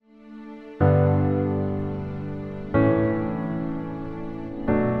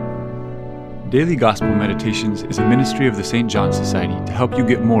Daily Gospel Meditations is a ministry of the St. John Society to help you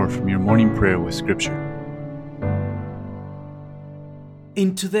get more from your morning prayer with Scripture.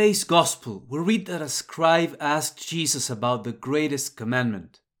 In today's Gospel, we read that a scribe asked Jesus about the greatest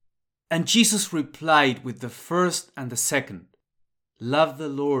commandment. And Jesus replied with the first and the second. Love the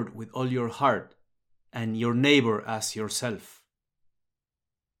Lord with all your heart and your neighbor as yourself.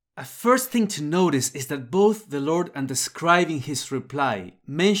 A first thing to notice is that both the Lord and the scribe in his reply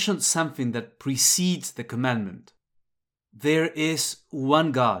mentioned something that precedes the commandment. There is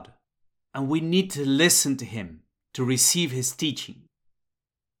one God, and we need to listen to him to receive his teaching.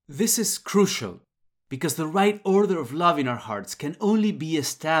 This is crucial because the right order of love in our hearts can only be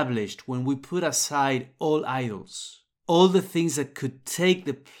established when we put aside all idols, all the things that could take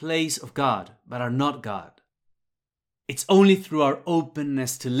the place of God but are not God. It's only through our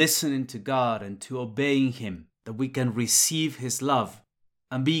openness to listening to God and to obeying him that we can receive his love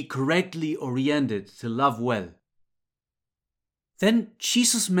and be correctly oriented to love well. Then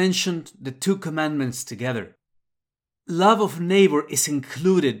Jesus mentioned the two commandments together. Love of neighbor is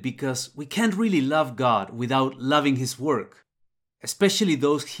included because we can't really love God without loving his work, especially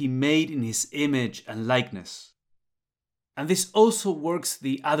those he made in his image and likeness. And this also works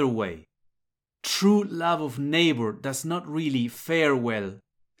the other way. True love of neighbor does not really fare well,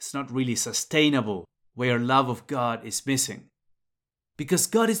 it's not really sustainable where love of God is missing. Because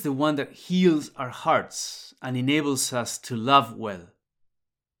God is the one that heals our hearts and enables us to love well.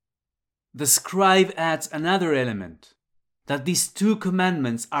 The scribe adds another element, that these two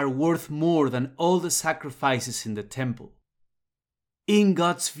commandments are worth more than all the sacrifices in the temple. In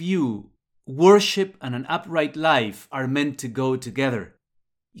God's view, worship and an upright life are meant to go together.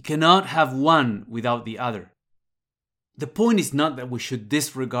 You cannot have one without the other. The point is not that we should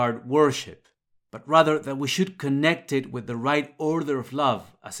disregard worship, but rather that we should connect it with the right order of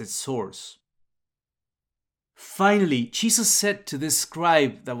love as its source. Finally, Jesus said to this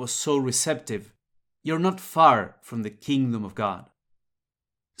scribe that was so receptive, "You're not far from the kingdom of God."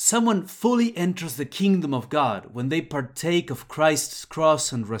 Someone fully enters the kingdom of God when they partake of Christ's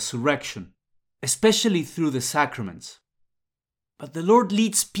cross and resurrection, especially through the sacraments. But the Lord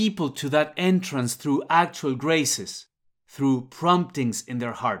leads people to that entrance through actual graces, through promptings in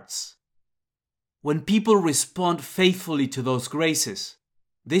their hearts. When people respond faithfully to those graces,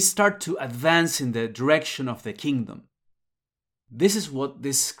 they start to advance in the direction of the kingdom. This is what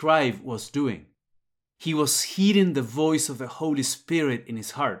this scribe was doing. He was heeding the voice of the Holy Spirit in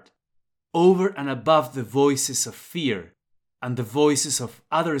his heart, over and above the voices of fear and the voices of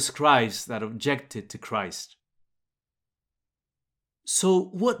other scribes that objected to Christ. So,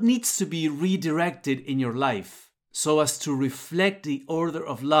 what needs to be redirected in your life so as to reflect the order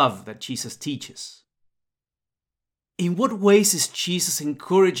of love that Jesus teaches? In what ways is Jesus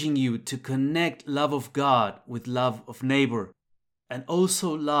encouraging you to connect love of God with love of neighbor and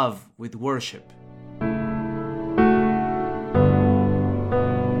also love with worship?